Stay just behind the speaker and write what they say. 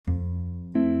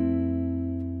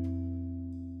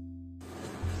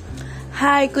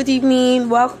Hi, good evening.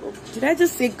 Welcome. Did I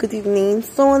just say good evening?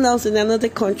 Someone else in another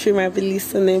country might be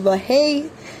listening, but hey,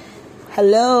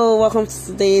 hello. Welcome to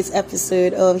today's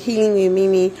episode of Healing with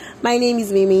Mimi. My name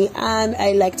is Mimi, and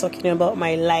I like talking about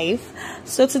my life.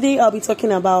 So today I'll be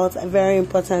talking about a very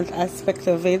important aspect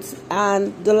of it.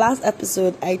 And the last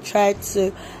episode, I tried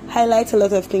to highlight a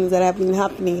lot of things that have been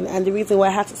happening, and the reason why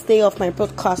I had to stay off my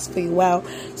podcast for a while.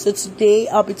 So today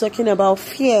I'll be talking about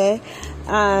fear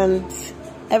and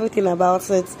everything about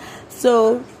it.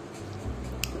 So,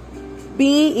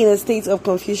 being in a state of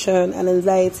confusion and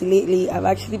anxiety lately, I've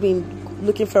actually been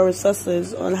looking for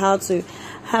resources on how to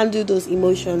handle those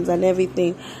emotions and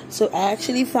everything. So I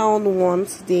actually found one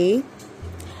today.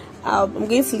 I'm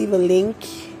going to leave a link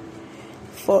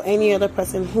for any other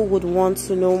person who would want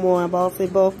to know more about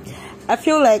it. But I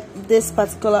feel like this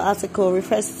particular article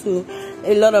refers to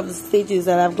a lot of the stages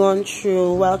that I've gone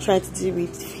through while trying to deal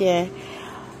with fear.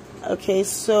 Okay,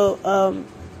 so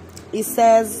it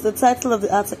says, the title of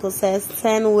the article says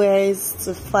 10 ways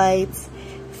to fight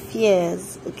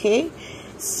fears. Okay,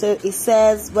 so it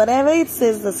says, whatever it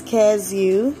is that scares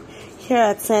you, here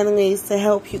are 10 ways to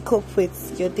help you cope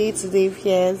with your day-to-day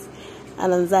fears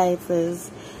and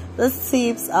anxieties. These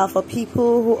tips are for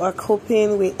people who are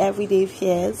coping with everyday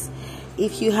fears.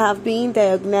 If you have been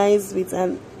diagnosed with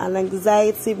an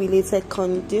anxiety-related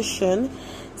condition,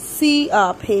 see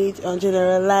our page on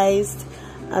generalized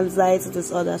anxiety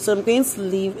disorder. So I'm going to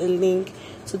leave a link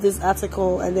to this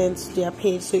article and then to their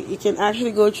page, so you can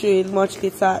actually go through it much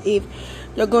later if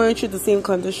you're going through the same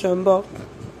condition. But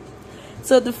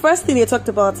so the first thing they talked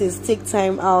about is take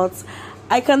time out.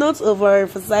 I cannot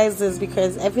overemphasize this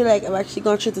because I feel like I've actually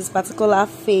gone through this particular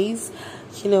phase.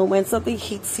 You know, when something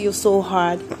hits you so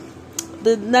hard,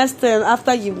 the next thing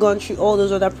after you've gone through all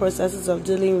those other processes of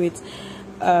dealing with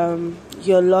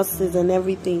your losses and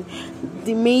everything,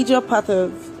 the major part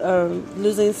of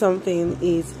losing something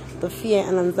is the fear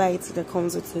and anxiety that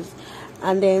comes with it.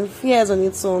 And then fear on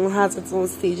its own has its own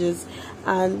stages,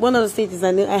 and one of the stages I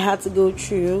knew I had to go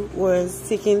through was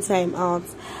taking time out.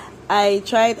 I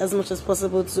tried as much as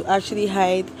possible to actually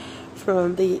hide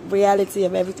from the reality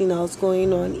of everything that was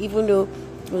going on, even though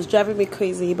it was driving me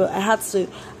crazy. But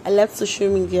I left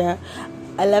social media,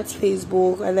 I left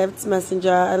Facebook, I left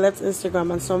Messenger, I left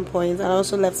Instagram at some point, and I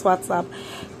also left WhatsApp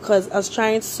because I was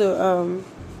trying to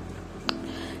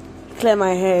clear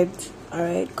my head,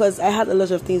 alright, because I had a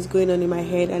lot of things going on in my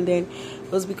head, and then it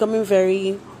was becoming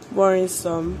very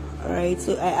worrisome, alright,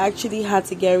 so I actually had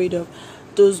to get rid of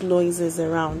those noises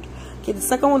around. Okay, the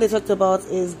second one they talked about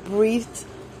is breathe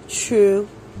through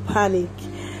panic.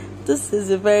 This is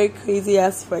a very crazy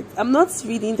aspect. I'm not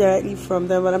reading directly from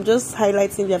them, but I'm just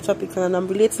highlighting their topic and I'm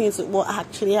relating it to what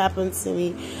actually happened to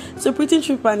me. So breathing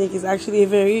through panic is actually a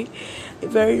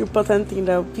very important thing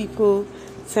that people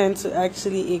tend to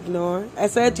actually ignore. I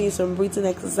started doing some breathing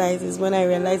exercises when I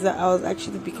realized that I was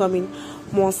actually becoming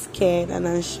more scared and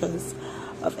anxious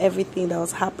of everything that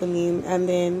was happening, and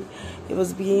then it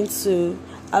was beginning to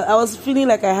I was feeling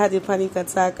like I had a panic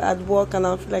attack at work, and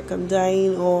I feel like I'm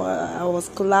dying or I was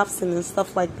collapsing and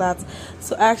stuff like that.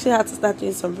 So I actually had to start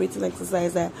doing some breathing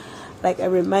exercise that, like, I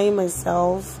remind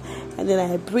myself, and then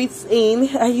I breathe in.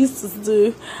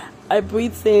 I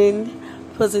breathe in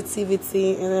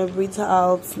positivity and I breathe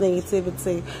out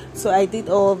negativity. So I did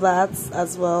all that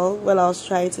as well while I was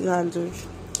trying to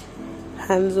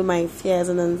handle my fears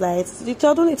and anxieties. The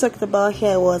third one they talked about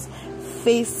here was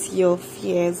face your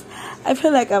fears. I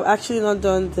feel like I've actually not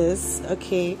done this,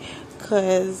 okay,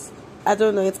 because I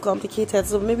don't know, it's complicated.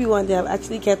 So maybe one day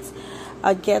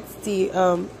I'll get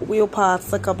the willpower to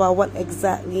talk about what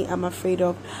exactly I'm afraid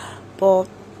of. But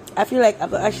I feel like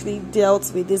I've actually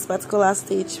dealt with this particular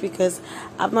stage because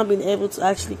I've not been able to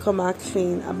actually come out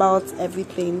clean about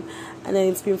everything, and then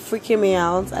it's been freaking me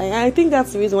out. I think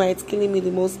that's the reason why it's killing me the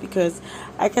most, because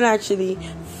I can actually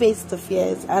face the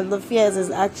fears, and the fears is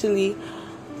actually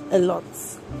a lot.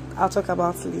 I'll talk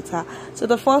about it later. So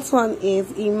the first one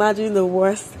is imagine the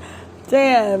worst.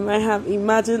 Damn, I have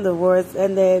imagined the worst,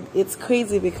 and then it's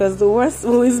crazy because the worst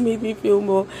always made me feel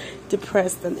more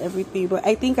depressed and everything. But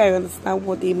I think I understand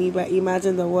what they mean by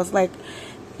imagine the worst. Like,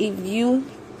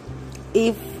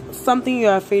 if something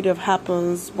you're afraid of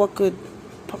happens, what could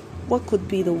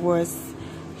be the worst?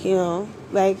 You know,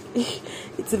 like,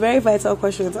 it's a very vital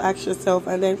question to ask yourself.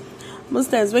 And then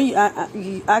most times when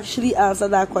you actually answer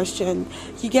that question,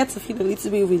 you get to feel a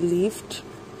little bit relieved,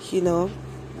 you know.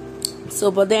 So,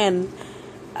 but then,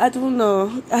 I don't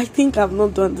know, I think I've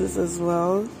not done this as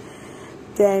well.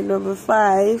 Then number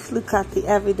 5, look at the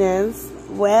evidence.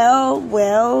 Well,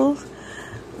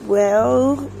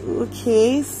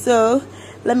 okay, so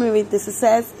Let me read this. It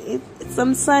says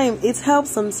it helps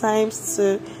sometimes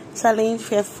to challenge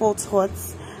fearful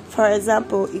thoughts. For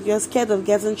example, if you're scared of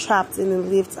getting trapped in a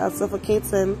lift and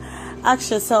suffocating, ask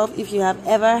yourself if you have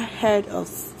ever heard of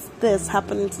this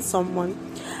happening to someone.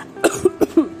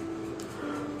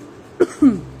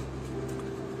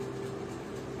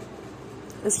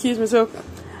 Excuse me. So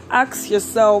ask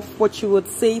yourself what you would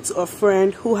say to a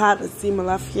friend who had a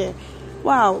similar fear.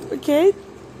 Wow, okay.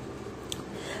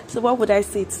 So what would I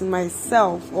say to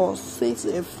myself or say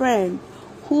to a friend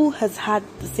who has had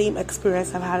the same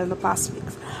experience I've had in the past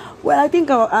weeks? Well, I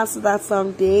think I'll answer that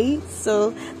someday.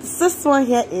 So the sixth one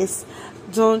here is,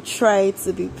 don't try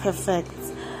to be perfect.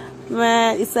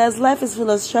 Man, it says life is full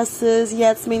of stresses,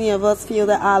 yet many of us feel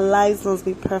that our lives must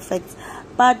be perfect.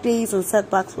 Bad days and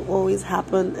setbacks will always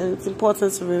happen, and it's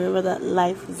important to remember that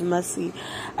life is messy.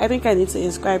 I think I need to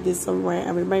inscribe this somewhere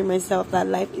and remind myself that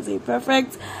life is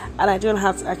imperfect, and I don't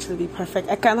have to actually be perfect.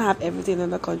 I can't have everything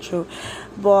under control,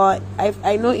 but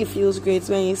I know it feels great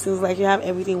when it seems like you have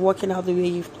everything working out the way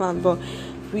you've planned, but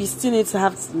we still need to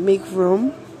have to make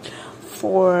room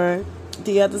for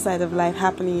the other side of life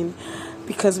happening,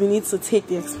 because we need to take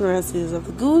the experiences of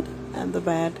the good and the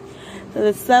bad. So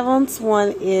the seventh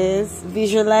one is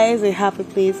visualize a happy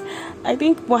place. I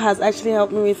think what has actually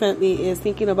helped me recently is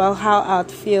thinking about how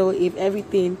I'd feel if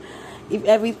everything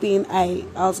I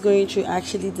was going through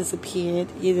actually disappeared,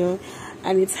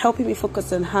 and it's helping me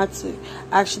focus on how to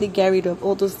actually get rid of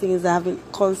all those things that have been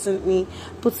constantly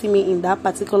putting me in that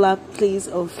particular place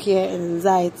of fear and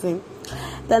anxiety.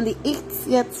 Then the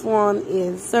eighth one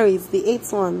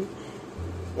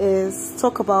is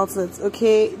talk about it.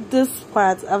 Okay, this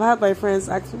part I've had my friends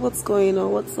ask me, what's going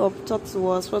on, what's up, talk to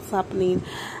us, what's happening,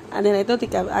 and then I don't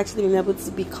think I've actually been able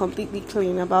to be completely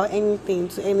clean about anything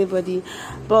to anybody.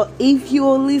 But if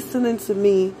you're listening to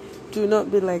me, do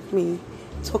not be like me.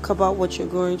 Talk about what you're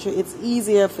going through. It's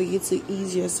easier for you to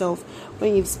ease yourself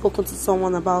when you've spoken to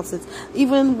someone about it,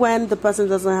 even when the person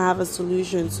doesn't have a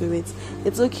solution to it.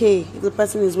 It's okay if the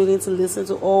person is willing to listen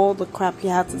to all the crap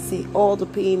you have to say, all the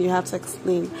pain you have to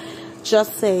explain.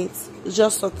 Just say it.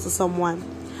 Just talk to someone.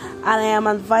 And I am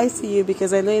advising you,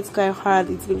 because I know it's quite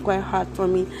hard. It's been quite hard for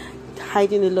me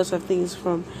hiding a lot of things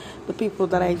from the people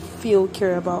that I feel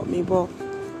care about me, but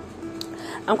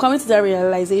I'm coming to that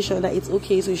realization that it's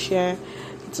okay to share.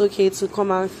 It's okay to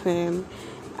come out firm,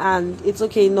 and it's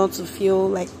okay not to feel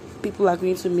like people are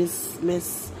going to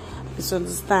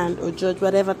misunderstand or judge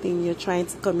whatever thing you're trying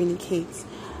to communicate.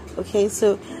 Okay,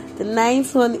 so the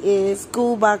ninth one is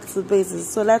go back to basics.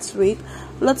 So let's read.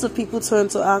 Lots of people turn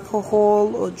to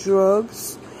alcohol or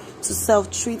drugs to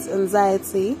self-treat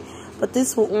anxiety, but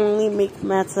this will only make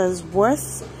matters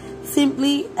worse.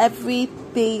 Simple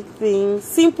everyday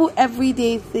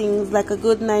things like a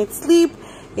good night's sleep,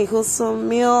 a wholesome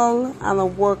meal, and a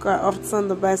walk are often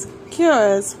the best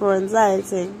cures for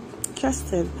anxiety.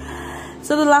 Interesting.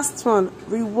 So the last one,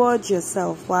 reward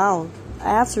yourself. Wow,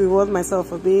 I have to reward myself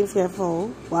for being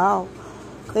fearful. Wow.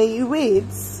 Okay, wait.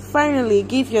 Finally,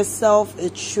 give yourself a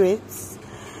treat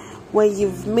when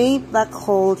you've made that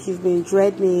call you've been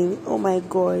dreading. Oh my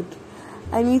God,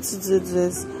 I need to do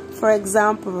this. For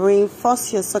example,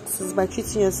 reinforce your success by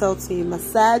treating yourself to a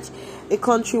massage, a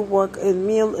country walk, a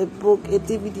meal, a book, a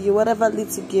DVD, whatever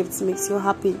little gift makes you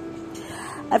happy.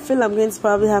 I feel I'm going to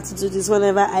probably have to do this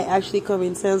whenever I actually come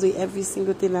in terms with every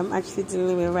single thing I'm actually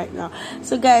dealing with right now.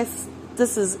 So guys,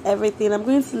 this is everything. I'm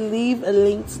going to leave a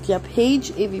link to their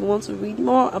page if you want to read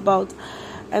more about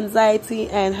anxiety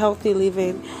and healthy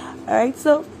living. Alright,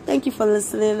 so thank you for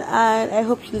listening, and I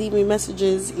hope you leave me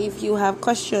messages if you have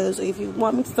questions or if you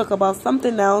want me to talk about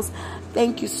something else.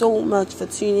 Thank you so much for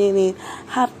tuning in.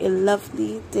 Have a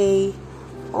lovely day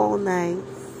all night.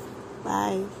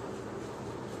 Bye.